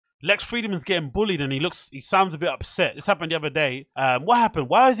Lex Friedman's getting bullied and he sounds a bit upset. This happened the other day. What happened?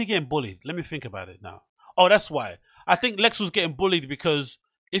 Why is he getting bullied? Let me think about it now. Oh, that's why. I think Lex was getting bullied because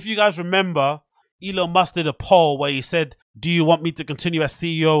if you guys remember, Elon Musk did a poll where he said, do you want me to continue as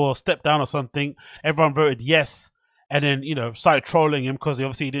CEO or step down or something? Everyone voted yes. And then, started trolling him because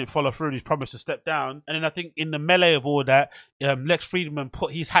obviously he didn't follow through his promise to step down. And then I think in the melee of all that, Lex Fridman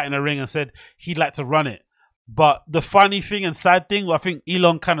put his hat in the ring and said he'd like to run it. But the funny thing and sad thing, I think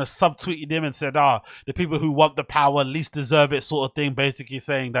Elon kind of subtweeted him and said, the people who want the power least deserve it sort of thing, basically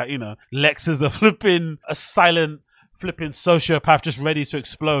saying that, Lex is a silent flipping sociopath just ready to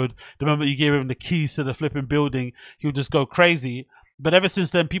explode. The moment you give him the keys to the flipping building, he'll just go crazy. But ever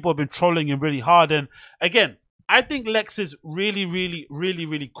since then, people have been trolling him really hard. And again, I think Lex is really, really, really,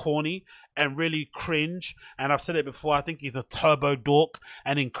 really corny and really cringe. And I've said it before, I think he's a turbo dork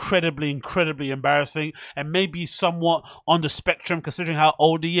and incredibly, incredibly embarrassing and maybe somewhat on the spectrum considering how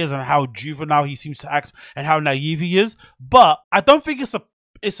old he is and how juvenile he seems to act and how naive he is. But I don't think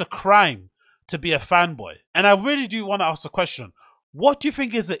it's a crime to be a fanboy. And I really do want to ask the question, what do you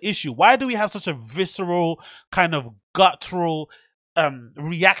think is the issue? Why do we have such a visceral, kind of guttural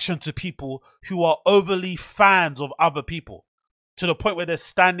reaction to people who are overly fans of other people to the point where they're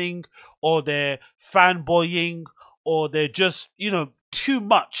standing or they're fanboying or they're just, too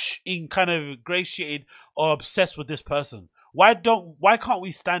much in kind of ingratiated or obsessed with this person? Why can't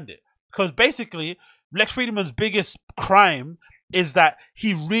we stand it? Because basically, Lex Fridman's biggest crime is that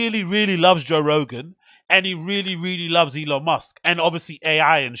he really, really loves Joe Rogan and he really, really loves Elon Musk and obviously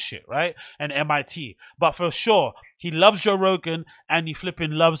AI and shit, right? And MIT. But for sure, he loves Joe Rogan and he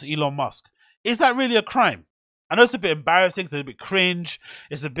flipping loves Elon Musk. Is that really a crime? I know it's a bit embarrassing, it's a bit cringe,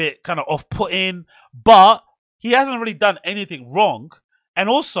 it's a bit kind of off-putting, but he hasn't really done anything wrong. And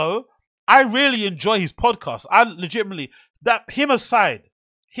also, I really enjoy his podcast. I legitimately, him aside,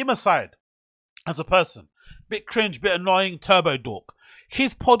 as a person, bit cringe, bit annoying, turbo dork.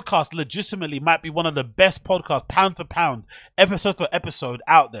 His podcast legitimately might be one of the best podcasts, pound for pound, episode for episode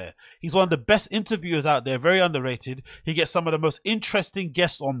out there. He's one of the best interviewers out there, very underrated. He gets some of the most interesting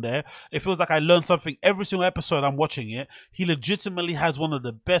guests on there. It feels like I learn something every single episode I'm watching it. He legitimately has one of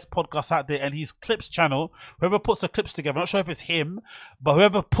the best podcasts out there, and his clips channel, whoever puts the clips together, I'm not sure if it's him, but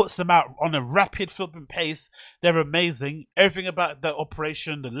whoever puts them out on a rapid flipping pace, they're amazing. Everything about the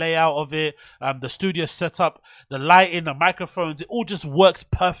operation, the layout of it, the studio setup, the lighting, the microphones, it all just works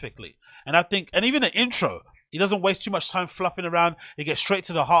perfectly. And I think, and even the intro, he doesn't waste too much time fluffing around. He gets straight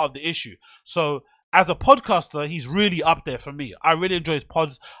to the heart of the issue. So as a podcaster, he's really up there for me. I really enjoy his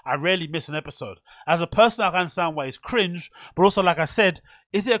pods. I rarely miss an episode. As a person, I can understand why he's cringe, but also, like I said,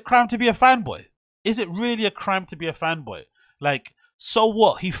 is it a crime to be a fanboy? Is it really a crime to be a fanboy? Like, so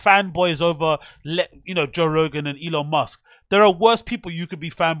what? He fanboys over, Joe Rogan and Elon Musk. There are worse people you could be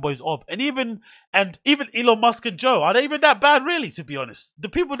fanboys of. And even Elon Musk and Joe, are they even that bad, really, to be honest? The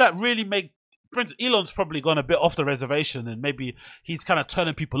people that really make, for instance, Elon's probably gone a bit off the reservation and maybe he's kind of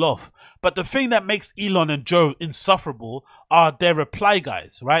turning people off. But the thing that makes Elon and Joe insufferable are their reply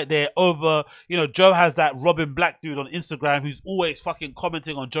guys, right? They're over, Joe has that Robin Black dude on Instagram who's always fucking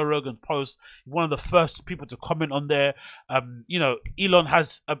commenting on Joe Rogan's post. One of the first people to comment on there. Elon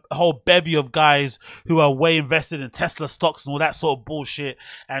has a whole bevy of guys who are way invested in Tesla stocks and all that sort of bullshit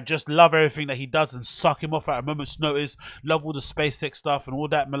and just love everything that he does and suck him off at a moment's notice. Love all the SpaceX stuff and all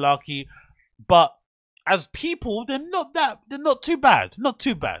that malarkey. But as people, they're not too bad. Not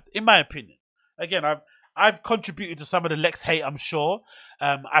too bad, in my opinion. Again, I've contributed to some of the Lex hate, I'm sure.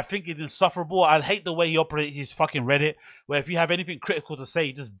 I think it's insufferable. I hate the way he operates his fucking Reddit, where if you have anything critical to say,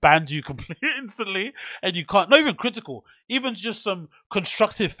 he just bans you completely instantly, and you can't, not even critical, even just some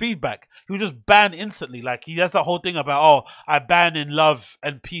constructive feedback, he'll just ban instantly. Like, he has that whole thing about, I ban in love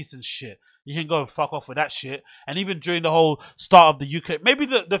and peace and shit. You can go and fuck off with that shit. And even during the whole start of the Ukraine, maybe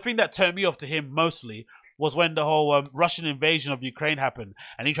the thing that turned me off to him mostly was when the whole Russian invasion of Ukraine happened.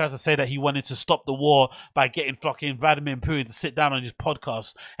 And he tried to say that he wanted to stop the war by getting fucking Vladimir Putin to sit down on his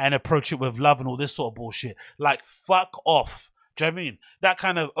podcast and approach it with love and all this sort of bullshit. Like, fuck off. Do you know what I mean? That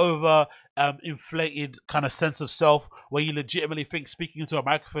kind of over inflated kind of sense of self where you legitimately think speaking into a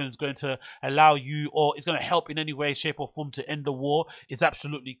microphone is going to allow you or is going to help in any way, shape or form to end the war is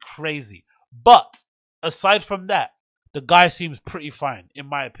absolutely crazy. But aside from that, the guy seems pretty fine, in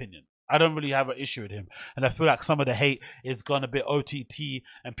my opinion. I don't really have an issue with him. And I feel like some of the hate is gone a bit OTT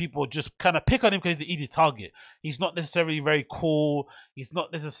and people just kind of pick on him because he's an easy target. He's not necessarily very cool. He's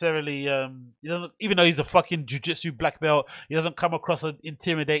not necessarily, he doesn't, even though he's a fucking jiu-jitsu black belt, he doesn't come across as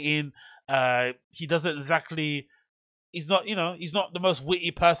intimidating. He doesn't exactly, he's not, he's not the most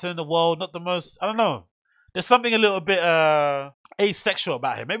witty person in the world, not the most, I don't know. There's something a little bit asexual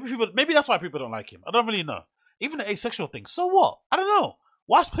about him. Maybe that's why people don't like him. I don't really know. Even the asexual thing. So what? I don't know.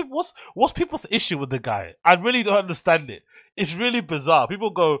 What's people's issue with the guy? I really don't understand it. It's really bizarre. People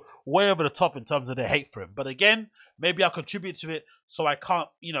go way over the top in terms of their hate for him. But again, maybe I contribute to it, so I can't,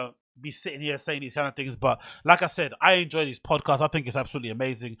 be sitting here saying these kind of things. But like I said, I enjoy these podcasts. I think it's absolutely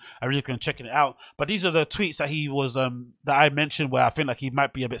amazing. I really recommend checking it out. But these are the tweets that he was that I mentioned where I think like he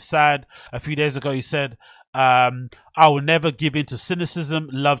might be a bit sad. A few days ago, he said, I will never give in to cynicism.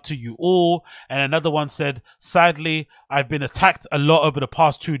 Love to you all. And another one said, sadly, I've been attacked a lot over the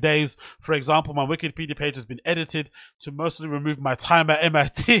past 2 days. For example, my Wikipedia page has been edited to mostly remove my time at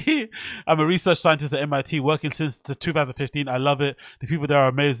MIT. I'm a research scientist at MIT working since 2015. I love it. The people there are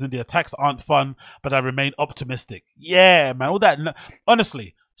amazing. The attacks aren't fun, but I remain optimistic. Yeah, man. All that.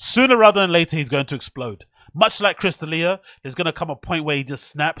 Honestly, sooner rather than later, he's going to explode. Much like Chris D'Elia, there's going to come a point where he just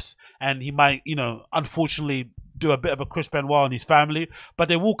snaps and he might, unfortunately do a bit of a Chris Benoit and his family. But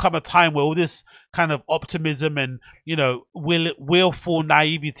there will come a time where all this kind of optimism and, willful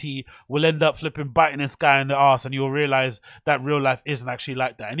naivety will end up biting this guy in the ass, and you'll realize that real life isn't actually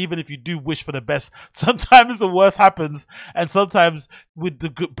like that. And even if you do wish for the best, sometimes the worst happens. And sometimes with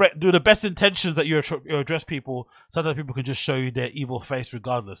the best intentions that you address people, sometimes people can just show you their evil face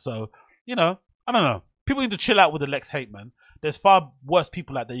regardless. So, I don't know. People need to chill out with the Lex hate, man. There's far worse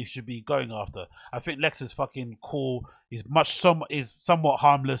people out there you should be going after. I think Lex is fucking cool. He's somewhat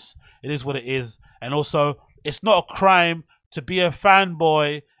harmless. It is what it is. And also, it's not a crime to be a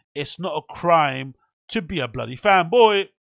fanboy. It's not a crime to be a bloody fanboy.